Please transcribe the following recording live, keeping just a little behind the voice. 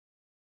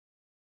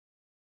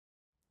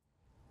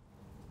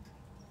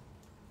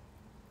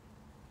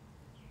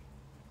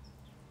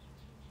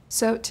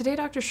So today,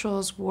 Dr.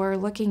 Scholz, we're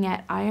looking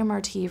at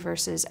IMRT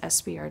versus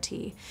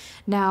SBRT.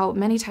 Now,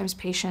 many times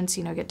patients,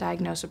 get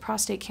diagnosed with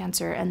prostate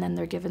cancer and then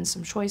they're given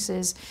some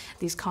choices.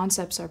 These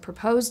concepts are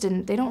proposed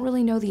and they don't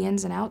really know the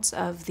ins and outs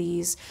of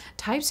these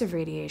types of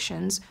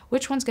radiations,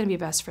 which one's going to be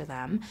best for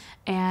them.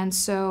 And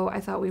so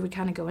I thought we would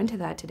kind of go into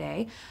that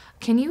today.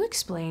 Can you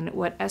explain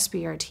what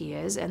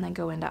SBRT is and then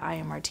go into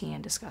IMRT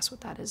and discuss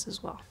what that is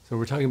as well? So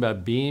we're talking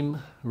about beam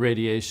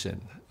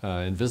radiation,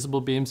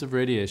 invisible beams of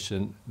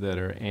radiation that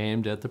are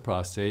aimed at the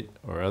prostate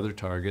or other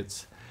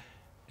targets.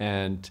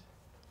 And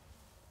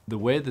the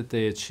way that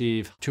they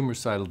achieve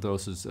tumoricidal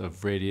doses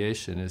of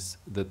radiation is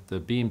that the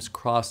beams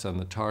cross on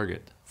the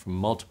target from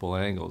multiple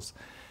angles.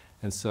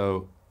 And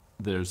so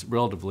there's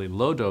relatively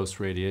low dose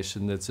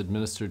radiation that's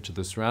administered to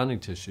the surrounding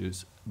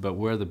tissues, but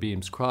where the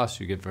beams cross,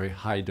 you get very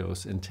high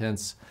dose,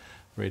 intense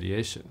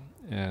radiation.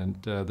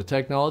 And the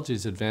technology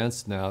is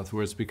advanced now to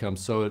where it's become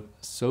so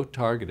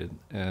targeted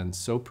and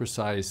so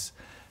precise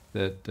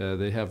that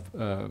they have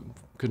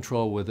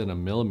control within a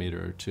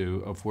millimeter or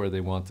two of where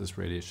they want this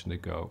radiation to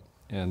go.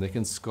 And they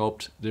can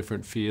sculpt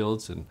different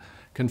fields and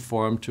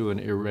conform to an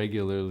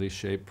irregularly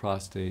shaped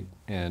prostate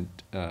and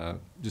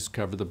just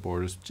cover the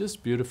borders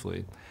just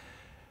beautifully.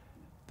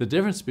 The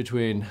difference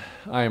between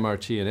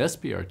IMRT and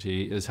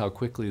SBRT is how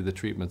quickly the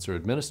treatments are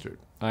administered.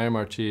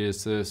 IMRT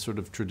is the sort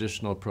of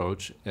traditional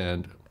approach,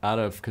 and out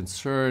of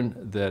concern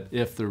that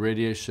if the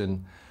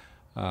radiation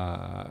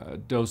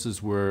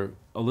doses were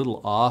a little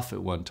off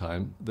at one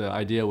time, the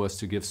idea was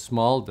to give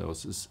small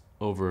doses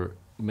over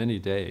many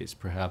days,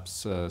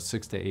 perhaps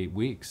 6 to 8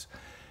 weeks.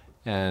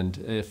 And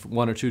if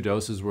 1 or 2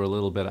 doses were a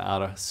little bit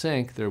out of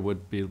sync, there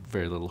would be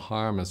very little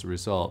harm as a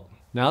result.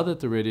 Now that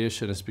the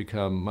radiation has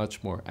become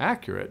much more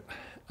accurate,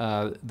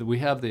 we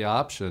have the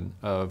option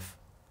of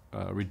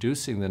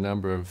reducing the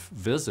number of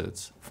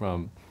visits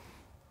from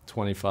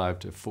 25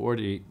 to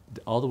 40,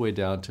 all the way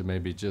down to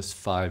maybe just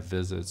 5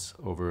 visits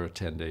over a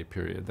 10-day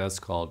period. That's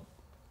called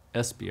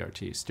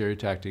SBRT,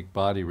 Stereotactic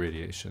Body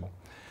Radiation.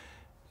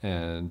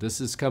 And this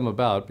has come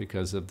about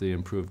because of the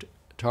improved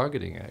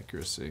targeting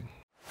accuracy.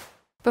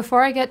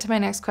 Before I get to my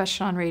next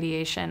question on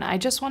radiation, I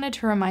just wanted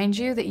to remind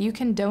you that you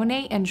can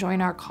donate and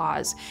join our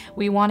cause.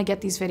 We want to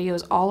get these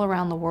videos all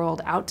around the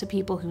world out to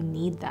people who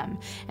need them.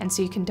 And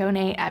so you can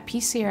donate at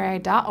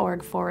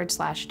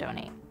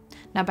pcri.org/donate.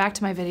 Now back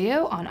to my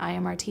video on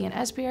IMRT and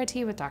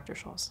SBRT with Dr.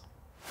 Scholz.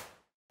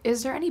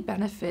 Is there any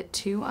benefit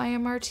to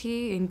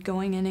IMRT in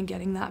going in and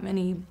getting that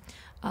many,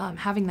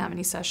 having that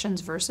many sessions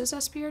versus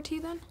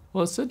SBRT then?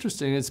 Well, it's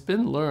interesting. It's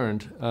been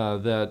learned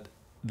that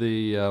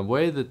the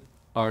way that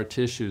our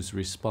tissues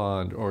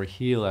respond or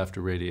heal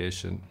after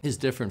radiation is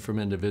different from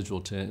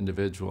individual to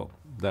individual.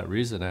 That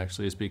reason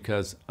actually is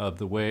because of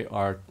the way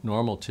our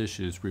normal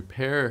tissues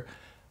repair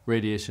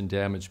radiation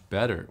damage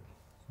better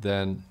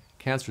than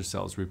cancer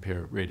cells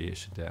repair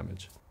radiation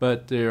damage.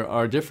 But there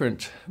are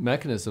different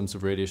mechanisms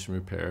of radiation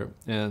repair,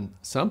 and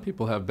some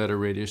people have better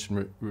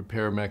radiation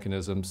repair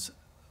mechanisms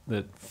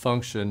that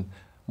function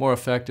more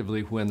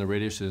effectively when the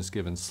radiation is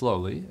given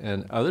slowly,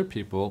 and other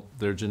people,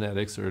 their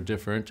genetics are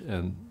different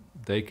and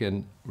they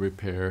can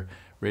repair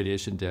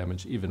radiation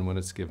damage even when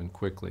it's given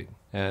quickly.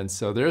 And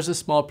so there's a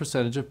small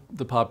percentage of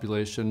the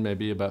population,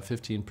 maybe about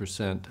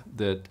 15%,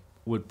 that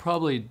would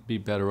probably be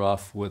better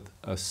off with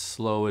a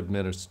slow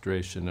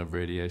administration of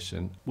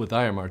radiation with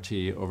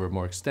IMRT over a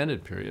more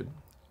extended period.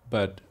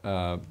 But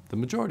the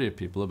majority of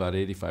people, about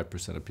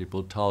 85% of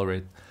people,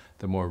 tolerate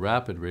the more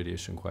rapid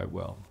radiation quite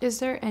well. Is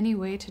there any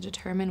way to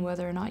determine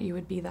whether or not you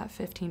would be that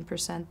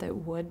 15% that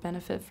would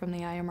benefit from the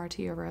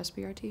IMRT over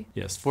SBRT?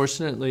 Yes,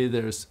 fortunately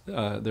there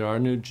are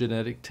new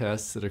genetic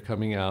tests that are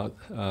coming out.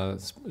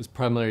 It's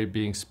primarily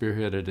being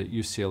spearheaded at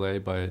UCLA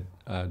by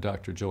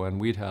Dr. Joanne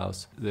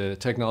Wheathouse. The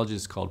technology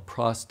is called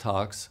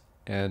ProsTox,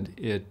 and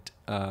it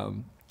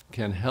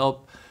can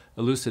help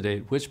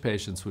elucidate which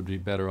patients would be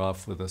better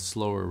off with a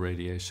slower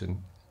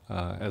radiation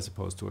as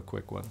opposed to a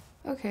quick one.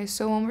 Okay,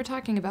 so when we're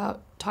talking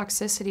about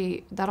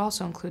toxicity, that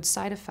also includes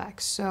side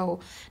effects. So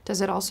does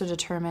it also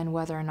determine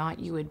whether or not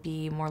you would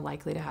be more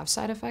likely to have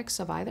side effects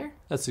of either?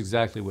 That's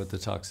exactly what the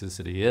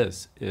toxicity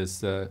is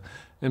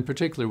in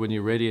particular, when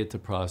you radiate the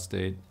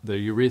prostate, the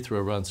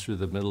urethra runs through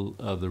the middle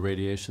of the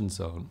radiation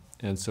zone.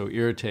 And so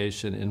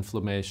irritation,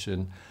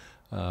 inflammation,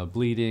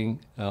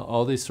 bleeding,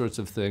 all these sorts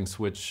of things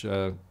which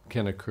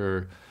can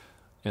occur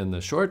in the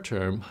short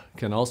term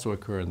can also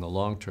occur in the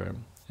long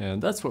term. And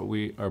that's what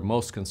we are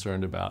most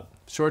concerned about.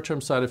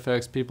 Short-term side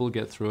effects, people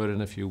get through it in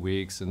a few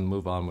weeks and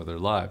move on with their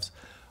lives.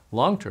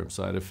 Long-term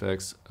side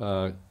effects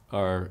are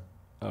a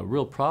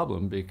real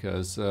problem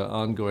because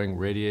ongoing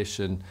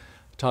radiation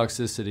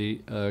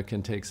toxicity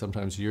can take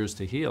sometimes years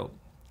to heal.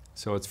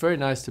 So it's very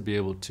nice to be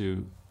able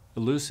to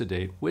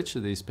elucidate which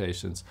of these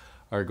patients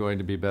are going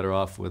to be better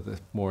off with a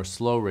more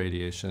slow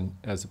radiation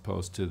as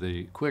opposed to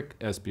the quick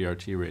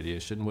SBRT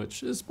radiation,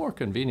 which is more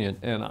convenient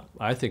and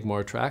I think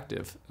more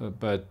attractive.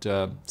 But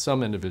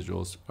some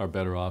individuals are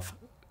better off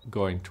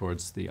going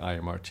towards the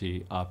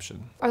IMRT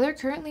option. Are there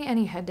currently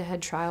any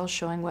head-to-head trials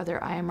showing whether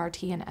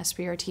IMRT and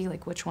SBRT,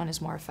 like which one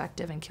is more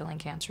effective in killing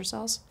cancer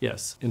cells?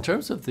 Yes. In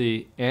terms of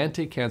the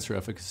anti-cancer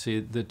efficacy,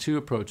 the two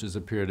approaches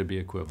appear to be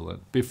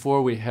equivalent.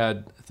 Before we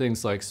had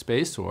things like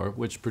SpaceOAR,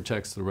 which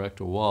protects the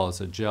rectal wall.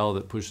 It's a gel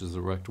that pushes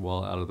the rectal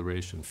wall out of the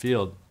radiation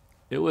field.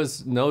 It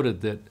was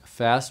noted that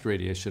fast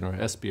radiation, or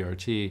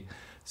SBRT,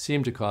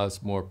 seemed to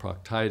cause more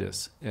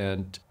proctitis,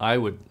 and I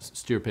would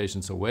steer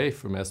patients away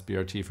from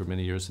SBRT for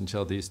many years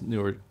until these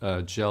newer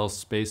gel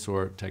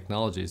SpaceOAR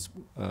technologies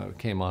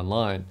came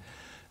online.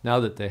 Now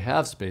that they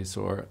have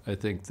SpaceOAR, I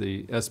think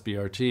the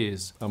SBRT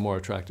is a more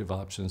attractive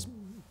option,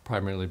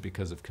 primarily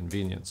because of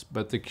convenience.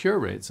 But the cure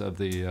rates of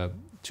the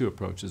two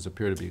approaches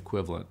appear to be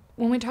equivalent.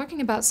 When we're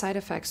talking about side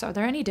effects, are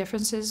there any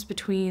differences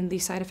between the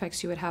side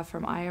effects you would have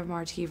from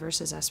IMRT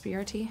versus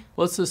SBRT?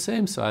 Well, it's the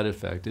same side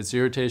effect. It's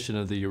irritation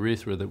of the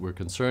urethra that we're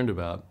concerned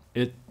about.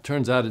 It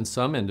turns out in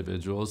some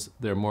individuals,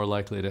 they're more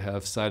likely to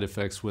have side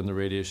effects when the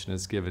radiation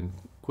is given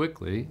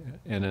quickly,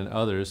 and in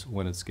others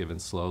when it's given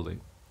slowly.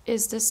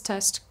 Is this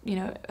test,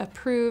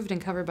 approved and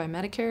covered by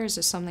Medicare? Is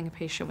this something a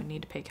patient would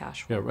need to pay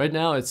cash for? Yeah, right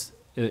now it's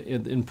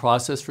in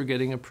process for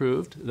getting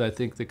approved. I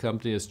think the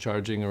company is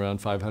charging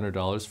around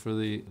 $500 for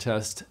the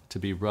test to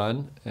be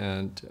run,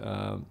 and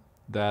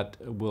that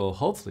will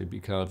hopefully be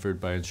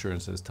covered by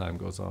insurance as time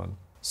goes on.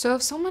 So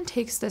if someone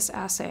takes this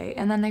assay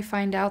and then they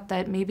find out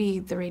that maybe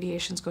the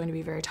radiation is going to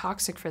be very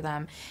toxic for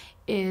them,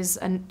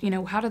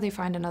 how do they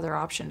find another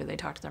option? Do they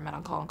talk to their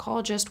medical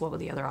oncologist? What would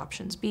the other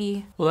options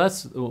be? Well,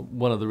 that's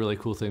one of the really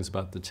cool things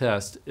about the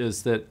test,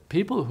 is that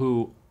people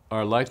who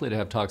are likely to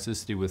have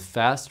toxicity with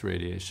fast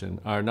radiation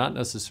are not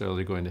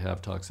necessarily going to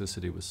have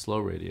toxicity with slow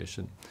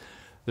radiation.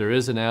 There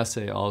is an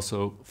assay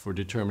also for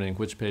determining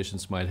which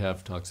patients might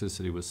have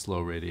toxicity with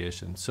slow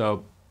radiation.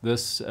 So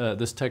this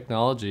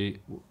technology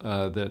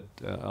that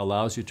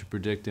allows you to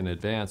predict in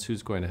advance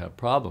who's going to have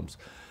problems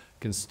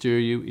can steer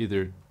you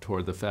either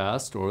toward the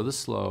fast or the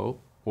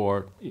slow,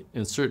 or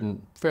in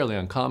certain fairly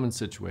uncommon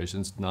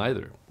situations,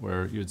 neither,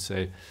 where you'd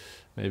say,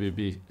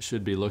 maybe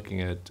should be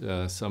looking at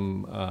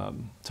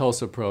some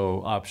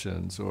TULSA-PRO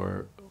options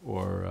or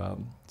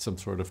some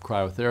sort of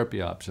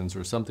cryotherapy options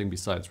or something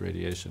besides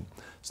radiation.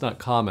 It's not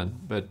common,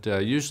 but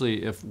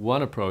usually if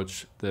one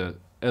approach, the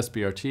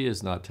SBRT,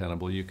 is not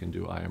tenable, you can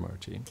do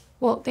IMRT.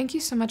 Well, thank you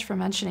so much for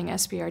mentioning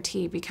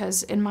SBRT,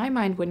 because in my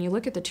mind, when you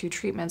look at the two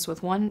treatments,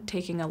 with one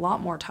taking a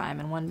lot more time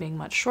and one being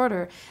much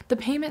shorter, the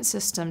payment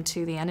system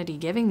to the entity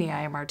giving the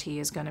IMRT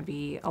is going to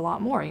be a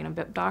lot more.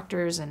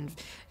 Doctors and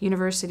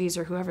universities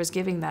or whoever's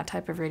giving that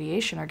type of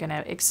radiation are going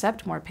to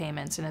accept more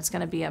payments, and it's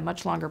going to be a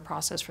much longer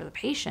process for the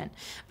patient.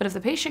 But if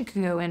the patient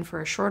can go in for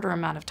a shorter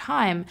amount of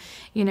time,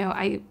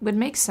 it would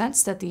make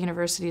sense that the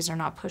universities are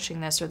not pushing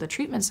this, or the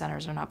treatment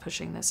centers are not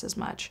pushing this as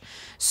much.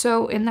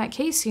 So in that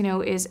case,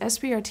 is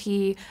SBRT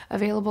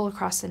available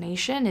across the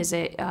nation? Is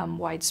it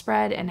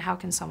widespread, and how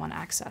can someone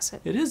access it?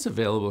 It is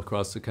available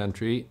across the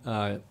country.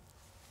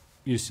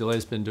 UCLA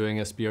has been doing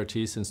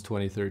SBRT since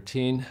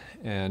 2013,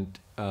 and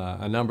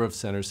a number of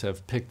centers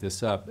have picked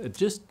this up. It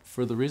just,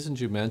 for the reasons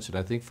you mentioned,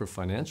 I think for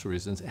financial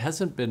reasons, it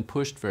hasn't been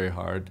pushed very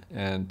hard,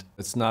 and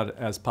it's not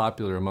as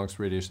popular amongst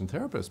radiation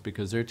therapists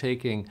because they're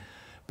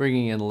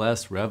bringing in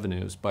less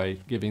revenues by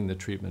giving the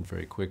treatment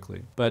very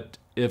quickly. But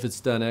if it's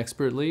done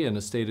expertly in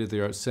a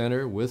state-of-the-art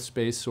center with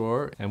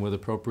SpaceOAR and with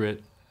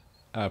appropriate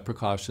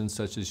precautions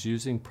such as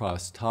using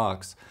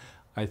ProsTox,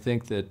 I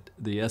think that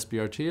the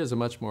SBRT is a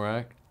much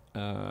more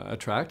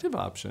attractive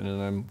option,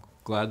 and I'm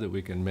glad that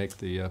we can make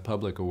the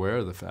public aware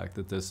of the fact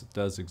that this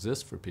does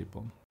exist for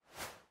people.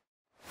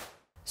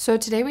 So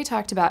today we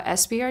talked about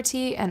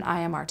SBRT and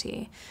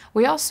IMRT.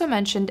 We also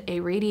mentioned a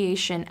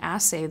radiation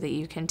assay that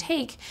you can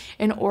take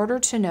in order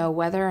to know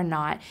whether or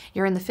not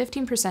you're in the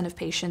 15% of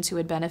patients who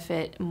would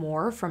benefit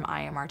more from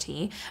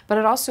IMRT, but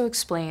it also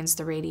explains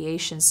the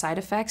radiation side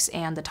effects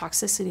and the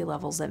toxicity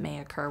levels that may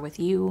occur with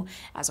you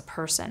as a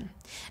person.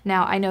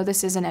 Now, I know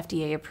this isn't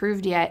FDA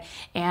approved yet,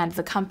 and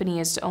the company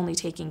is only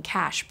taking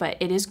cash, but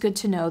it is good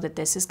to know that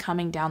this is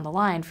coming down the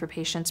line for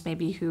patients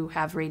maybe who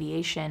have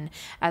radiation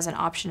as an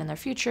option in their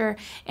future.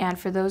 And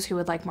for those who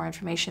would like more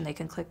information, they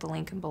can click the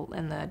link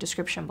in the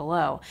description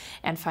below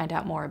and find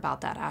out more about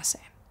that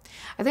assay.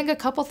 I think a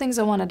couple things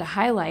I wanted to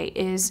highlight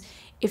is,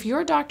 if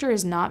your doctor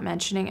is not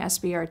mentioning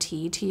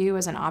SBRT to you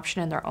as an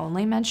option and they're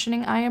only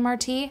mentioning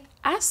IMRT,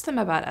 ask them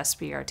about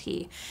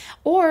SBRT,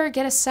 or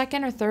get a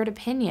second or third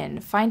opinion.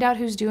 Find out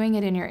who's doing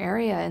it in your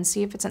area and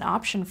see if it's an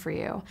option for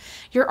you.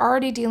 You're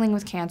already dealing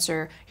with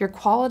cancer. Your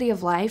quality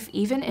of life,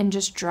 even in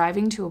just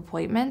driving to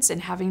appointments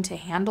and having to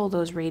handle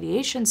those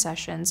radiation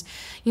sessions,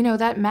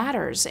 that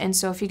matters. And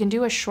so if you can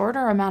do a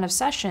shorter amount of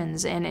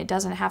sessions and it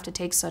doesn't have to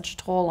take such a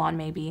toll on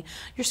maybe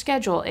your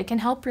schedule, it can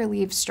help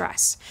relieve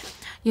stress.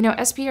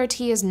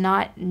 SBRT is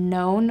not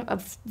known,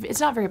 it's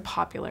not very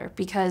popular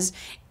because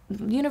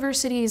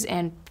universities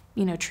and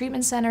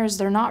treatment centers,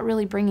 they're not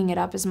really bringing it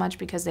up as much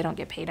because they don't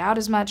get paid out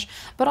as much,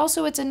 but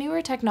also it's a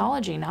newer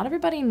technology. Not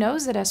everybody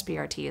knows that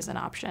SBRT is an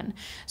option.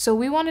 So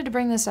we wanted to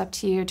bring this up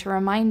to you to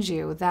remind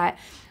you that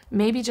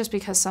maybe just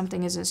because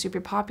something isn't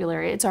super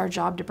popular, it's our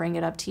job to bring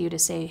it up to you to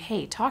say,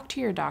 hey, talk to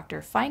your doctor,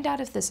 find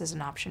out if this is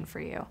an option for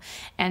you,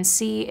 and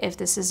see if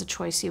this is a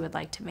choice you would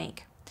like to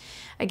make.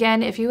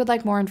 Again, if you would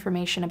like more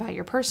information about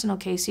your personal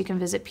case, you can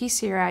visit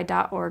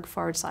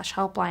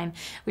pcri.org/helpline.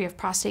 We have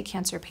prostate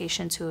cancer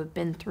patients who have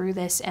been through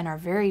this and are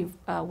very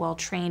well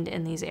trained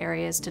in these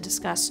areas to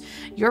discuss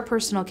your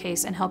personal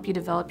case and help you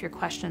develop your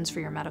questions for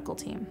your medical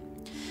team.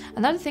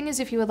 Another thing is,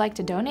 if you would like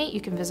to donate,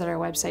 you can visit our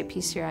website,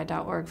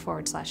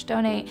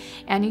 pcri.org/donate,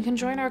 and you can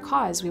join our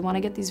cause. We want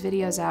to get these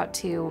videos out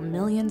to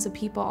millions of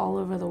people all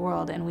over the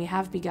world, and we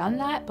have begun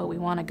that, but we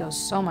want to go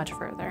so much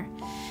further.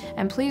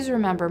 And please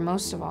remember,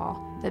 most of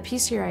all, that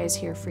PCRI is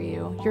here for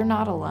you. You're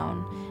not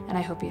alone, and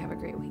I hope you have a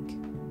great week.